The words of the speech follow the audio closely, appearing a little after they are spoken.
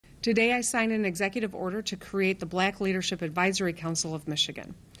Today I signed an executive order to create the Black Leadership Advisory Council of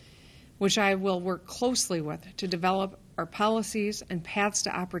Michigan, which I will work closely with to develop our policies and paths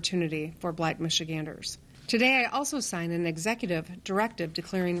to opportunity for Black Michiganders. Today I also signed an executive directive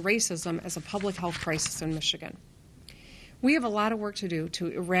declaring racism as a public health crisis in Michigan. We have a lot of work to do to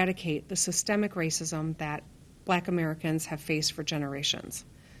eradicate the systemic racism that Black Americans have faced for generations.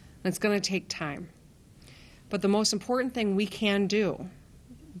 And it's going to take time. But the most important thing we can do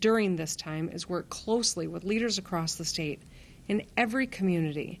during this time is work closely with leaders across the state in every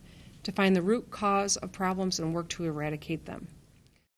community to find the root cause of problems and work to eradicate them.